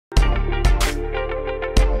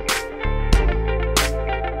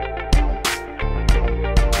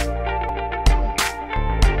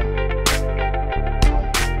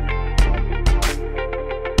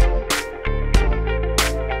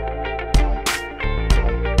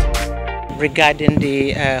regarding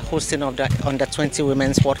the hosting of the Under-20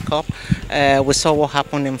 Women's World Cup. We saw what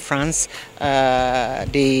happened in France,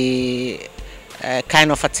 the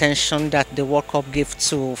kind of attention that the World Cup gave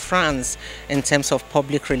to France in terms of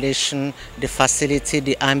public relation, the facility,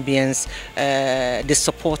 the ambience, the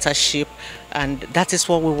supportership, and that is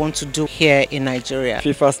what we want to do here in Nigeria.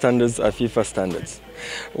 FIFA standards are FIFA standards.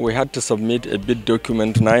 We had to submit a bid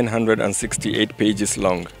document 968 pages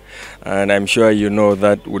long, and I'm sure you know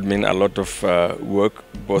that would mean a lot of work,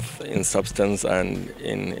 both in substance and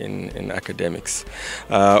in academics.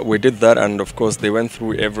 We did that, and of course they went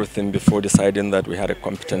through everything before deciding that we had a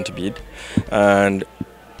competent bid and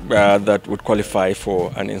that would qualify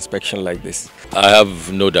for an inspection like this. I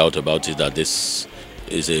have no doubt about it that this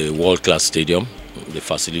is a world-class stadium. The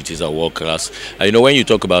facilities are world-class. You know, when you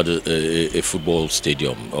talk about a football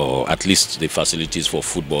stadium, or at least the facilities for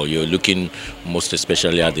football, you're looking most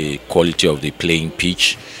especially at the quality of the playing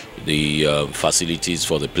pitch, the facilities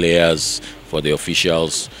for the players, for the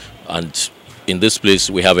officials, and in this place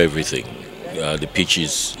we have everything. The pitch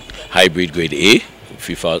is hybrid grade A,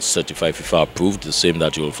 FIFA certified, FIFA approved, the same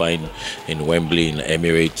that you'll find in Wembley, in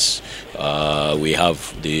Emirates. We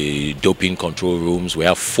have the doping control rooms. We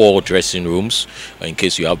have 4 dressing rooms in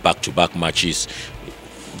case you have back-to-back matches.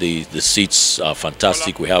 The seats are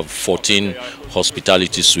fantastic. We have 14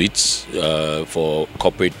 hospitality suites for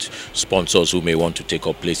corporate sponsors who may want to take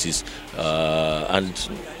up places. And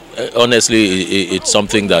honestly, it's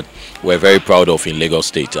something that we're very proud of in Lagos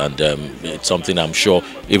State, and it's something I'm sure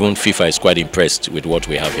even FIFA is quite impressed with what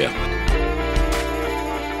we have here.